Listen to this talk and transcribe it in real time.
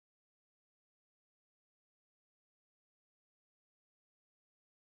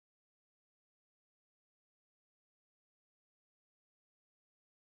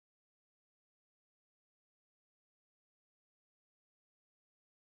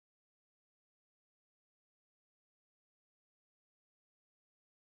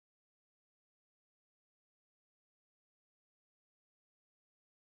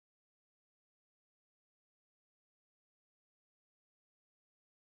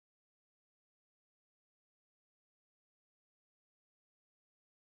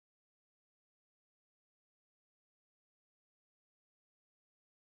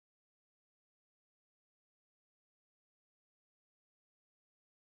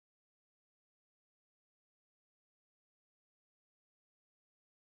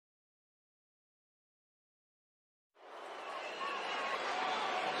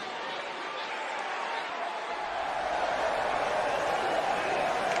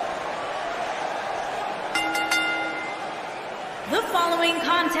The following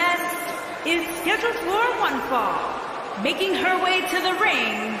contest is scheduled for one fall. Making her way to the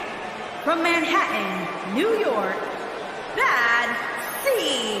ring from Manhattan, New York, Bad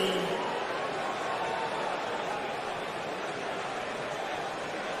C.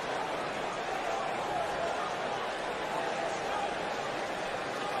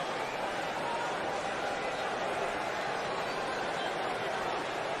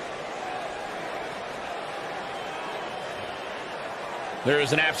 There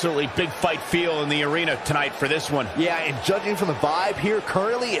is an absolutely big fight feel in the arena tonight for this one. Yeah, and judging from the vibe here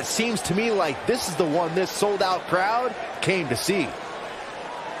currently, it seems to me like this is the one this sold-out crowd came to see.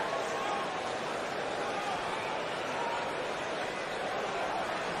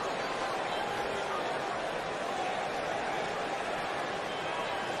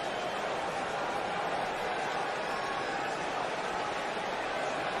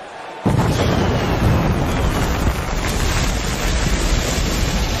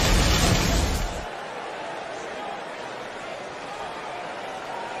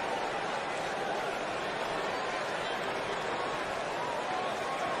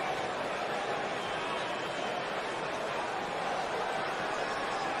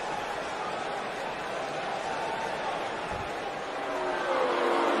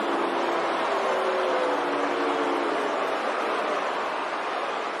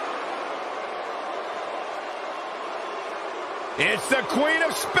 It's the Queen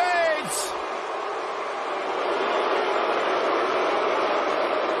of Spades!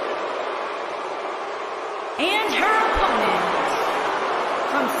 And her opponent,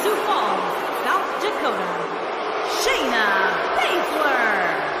 from Sioux Falls, South Dakota, Shayna Baszler.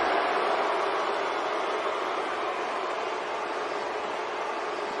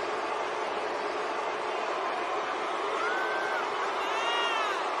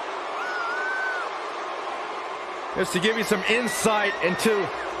 Just to give you some insight into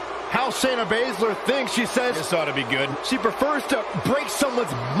how Shayna Baszler thinks, she says this ought to be good. She prefers to break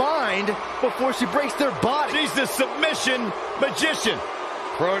someone's mind before she breaks their body. She's the submission magician.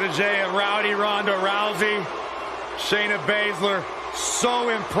 Protege of Rowdy Ronda Rousey. Shayna Baszler, so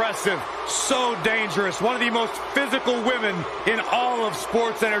impressive, so dangerous. One of the most physical women in all of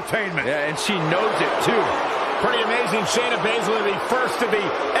sports entertainment. Yeah, and she knows it too. Pretty amazing. Shayna Baszler, the first of the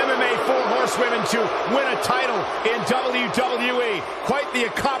MMA Four Horsewomen to win a title in WWE. Quite the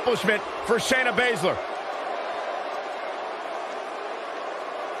accomplishment for Shayna Baszler.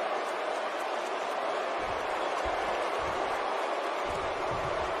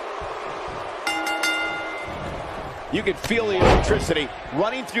 You can feel the electricity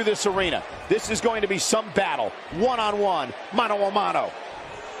running through this arena. This is going to be some battle. One-on-one, mano-a-mano.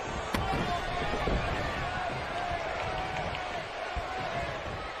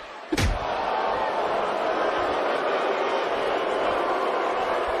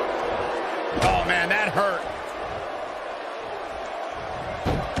 Oh, man, that hurt.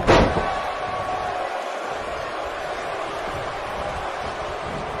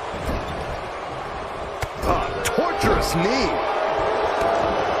 Torturous knee.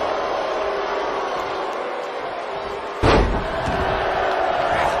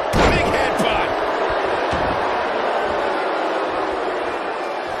 Big headbutt.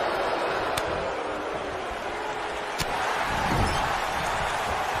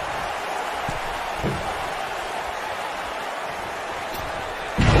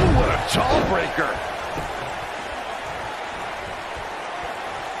 Ooh, what a jawbreaker.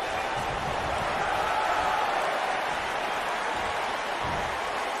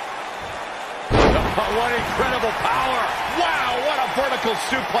 What incredible power. Wow, what a vertical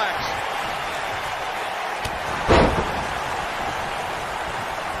suplex.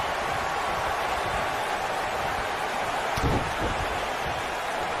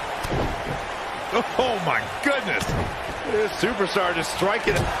 Oh, my goodness. This superstar just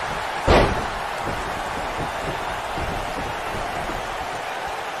striking it.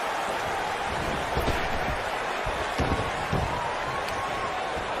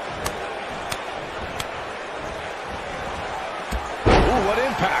 What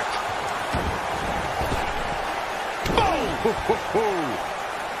impact. Boom!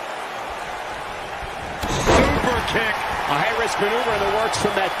 Super kick. A high-risk maneuver in the works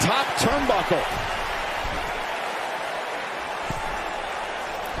from that top turnbuckle.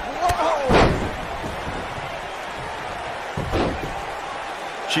 Whoa!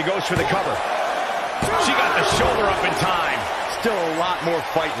 She goes for the cover. She got the shoulder up in time. Still a lot more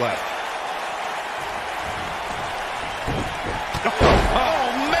fight left.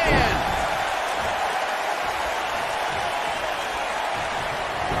 Oh, man!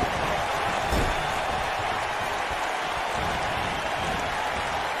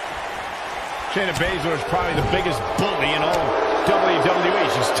 Shayna Baszler is probably the biggest bully in all WWE.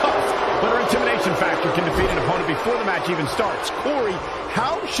 She's tough, but her intimidation factor can defeat an opponent before the match even starts. Corey,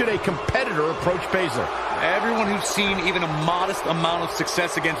 how should a competitor approach Baszler? Everyone who's seen even a modest amount of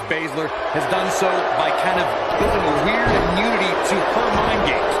success against Baszler has done so by kind of building a weird immunity to her mind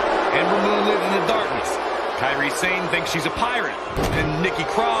games, and we're living in the darkness. Kairi Sane thinks she's a pirate, and Nikki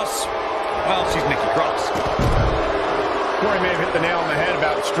Cross, well, she's Nikki Cross. Corey may have hit the nail on the head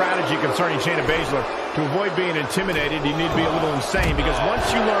about strategy concerning Shayna Baszler. To avoid being intimidated, you need to be a little insane, because once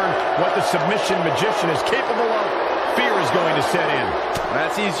you learn what the submission magician is capable of, fear is going to set in.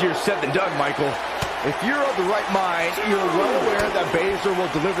 That's easier said than done, Michael. If you're of the right mind, you're well aware that Baszler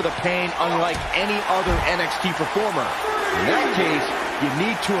will deliver the pain unlike any other NXT performer. In that case, you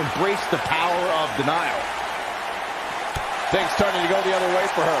need to embrace the power of denial. Things starting to go the other way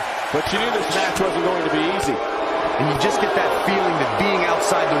for her, but she knew this match wasn't going to be easy. And you just get that feeling that being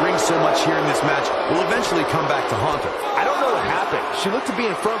outside the ring so much here in this match will eventually come back to haunt her. I don't know what happened. She looked to be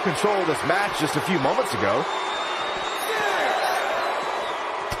in firm control of this match just a few moments ago.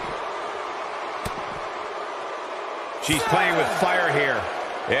 She's playing with fire here.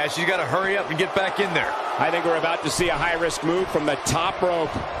 Yeah, she's got to hurry up and get back in there. I think we're about to see a high-risk move from the top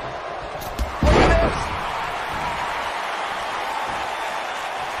rope. Look at this.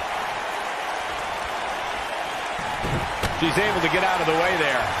 She's able to get out of the way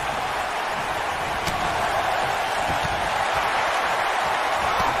there.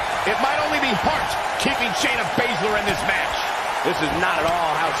 It might only be heart keeping Shayna Baszler in this match. This is not at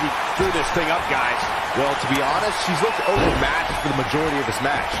all how she threw this thing up, guys. Well, to be honest, she's looked overmatched for the majority of this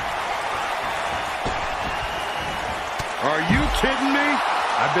match. Are you kidding me?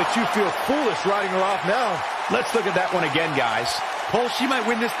 I bet you feel foolish riding her off now. Let's look at that one again, guys. Cole, she might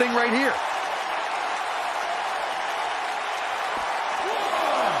win this thing right here.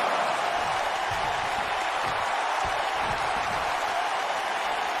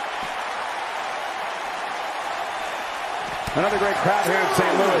 Another great crowd here in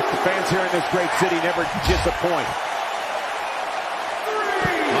St. Louis. The fans here in this great city never disappoint.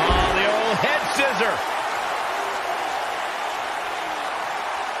 Oh, the old head scissor.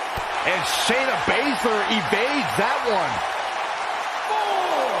 And Shayna Baszler evades that one.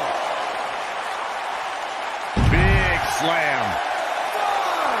 Big slam.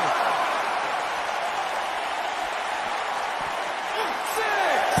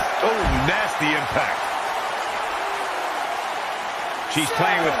 Oh, nasty impact. She's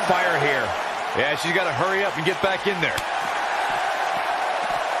playing with fire here. Yeah, she's got to hurry up and get back in there.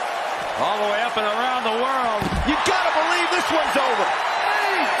 All the way up and around the world. You gotta believe this one's over.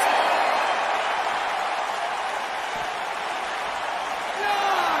 8,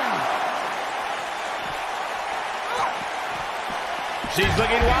 9. She's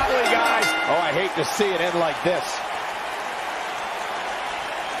looking wobbly, guys. Oh, I hate to see it end like this.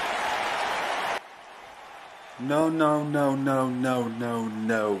 No, no, no, no, no, no,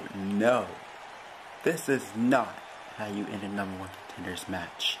 no, no. This is not how you end a #1 Contenders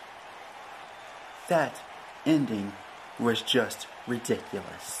match. That ending was just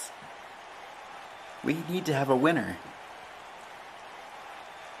ridiculous. We need to have a winner.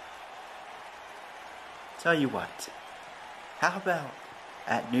 Tell you what, how about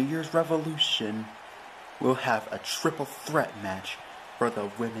at New Year's Revolution, we'll have a triple threat match for the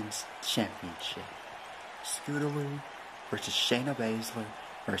Women's Championship. Scootaloo versus Shayna Baszler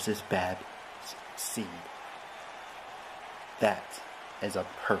versus Bad Seed. That is a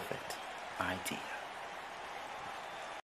perfect idea.